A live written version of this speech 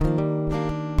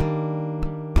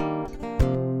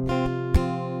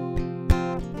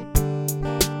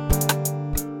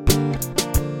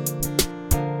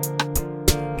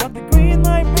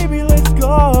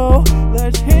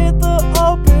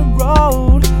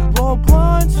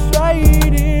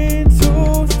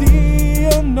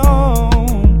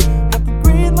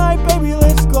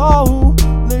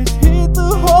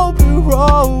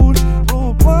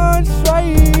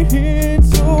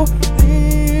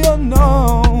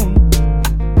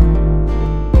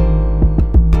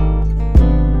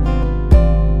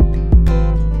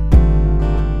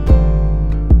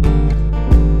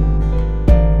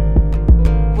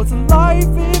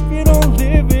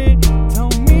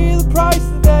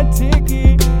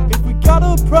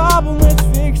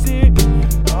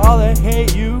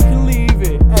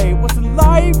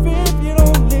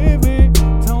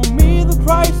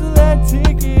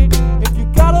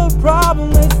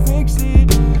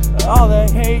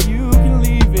you can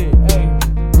leave it. Hey,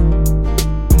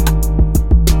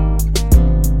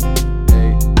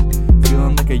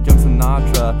 feeling like a young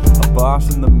Sinatra, a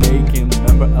boss in the making,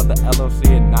 member of the LLC,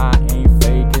 and I ain't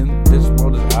faking. This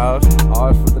world is ours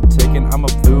for the taking. I'm a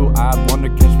blue-eyed wonder,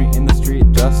 catch me in the street,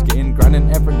 just getting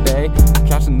grinding every day,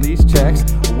 cashing these checks,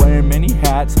 wearing many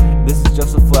hats. This is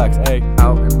just a flex. Hey,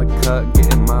 out in the cut,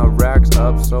 getting my racks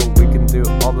up so we can do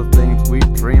all the things we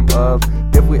dream of.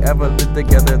 If we ever live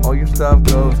together, all your stuff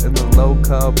goes in the low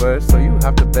cupboard, so you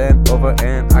have to bend over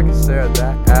and I can stare at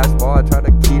that ass while I try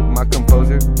to keep my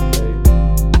composure. Hey.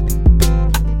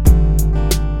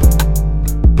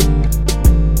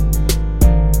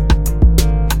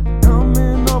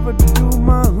 To do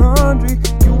my laundry,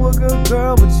 you a good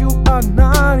girl, but you are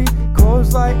naughty.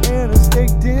 Cold like and a steak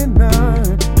dinner.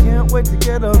 Can't wait to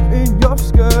get up in your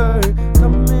skirt.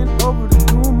 Coming over to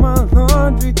do my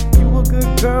laundry. You a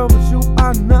good girl, but you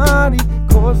are naughty.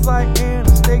 Cold like and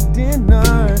a steak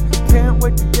dinner. Can't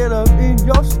wait to get up in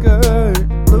your skirt.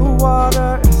 Blue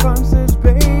water and sunsets,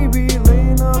 baby,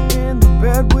 laying up in the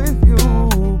bed with you.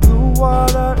 Blue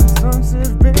water and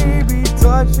sunsets, baby,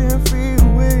 touch and feel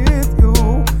with you.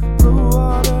 Blue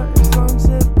water and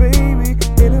sunset, baby,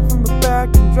 hit it from the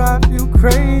back and drive you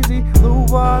crazy. Blue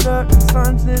water and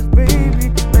sunset,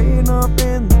 baby, laying up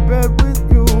in the bed with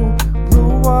you.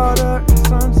 Blue water and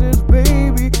sunset,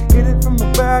 baby, hit it from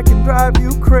the back and drive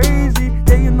you crazy.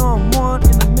 Yeah, you know I'm one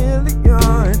in a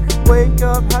million. Wake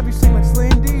up, have you sing like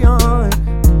Celine Dion.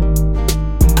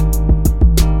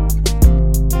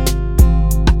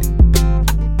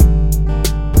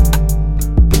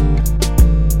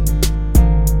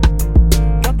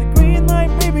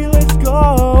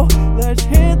 Let's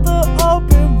hit the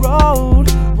open road,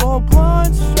 roll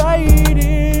blunt straight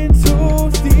into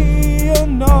the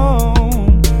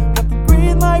unknown. Got the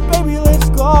green light, baby, let's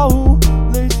go.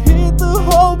 Let's hit the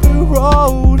open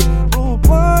road, roll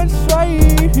blunt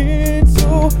straight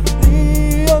into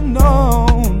the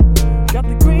unknown. Got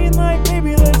the green light,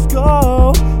 baby, let's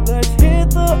go. Let's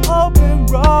hit the open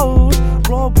road,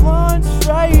 roll blunt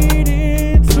straight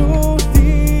into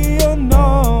the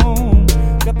unknown.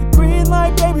 Got the green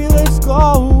light, baby, let's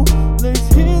go. Let's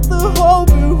hit the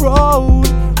open road,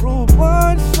 roll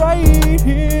blunt straight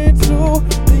into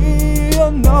the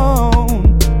unknown.